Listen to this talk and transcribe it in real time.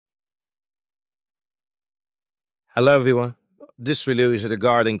Hello everyone. This video is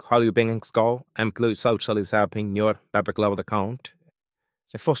regarding how you can install employee service app in your Frappe Cloud account.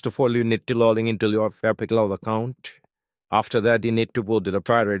 So first of all, you need to log into your Frappe Cloud account. After that, you need to go to the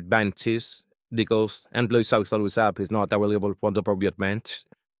private benches because employee service app is not available for the private bench.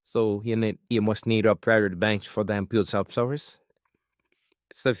 So you must need a private bench for the employee self-service.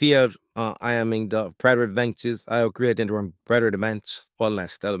 So here I am in the private benches. I have created one private bench, one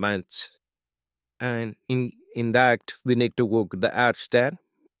last bench. And in that, we need to go to the add tab.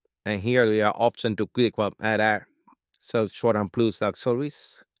 And here we are option to click on add. So short and plus that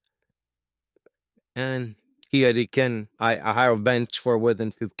service. And here you can, I have a bench for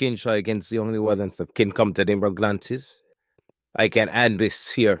within 15, so I can see only within 15 completed inbound glances. I can add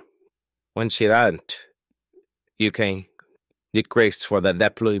this here. Once you add, you can request for the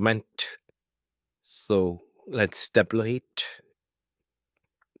deployment. So let's deploy it.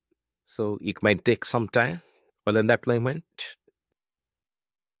 So it might take some time for the deployment.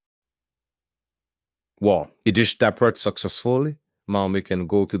 Well, it is deployed successfully. Now we can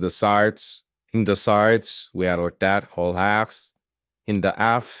go to the sites. In the sites, we are that whole hacks. In the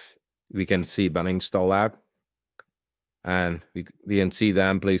app, we can see the install app. And we can see the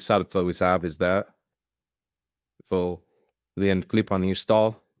employee service app is there. So we can click on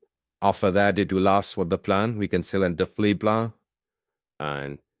install. After that, it will ask what the plan. We can select the free plan.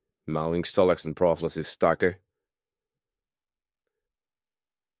 And now installation process is started.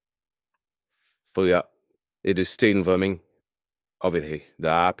 So yeah, it is still informing. Obviously, the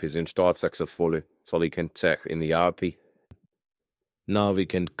app is installed successfully, so we can check in the ERP. Now we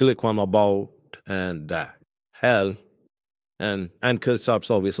can click on about and help and Anchor sub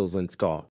services installed.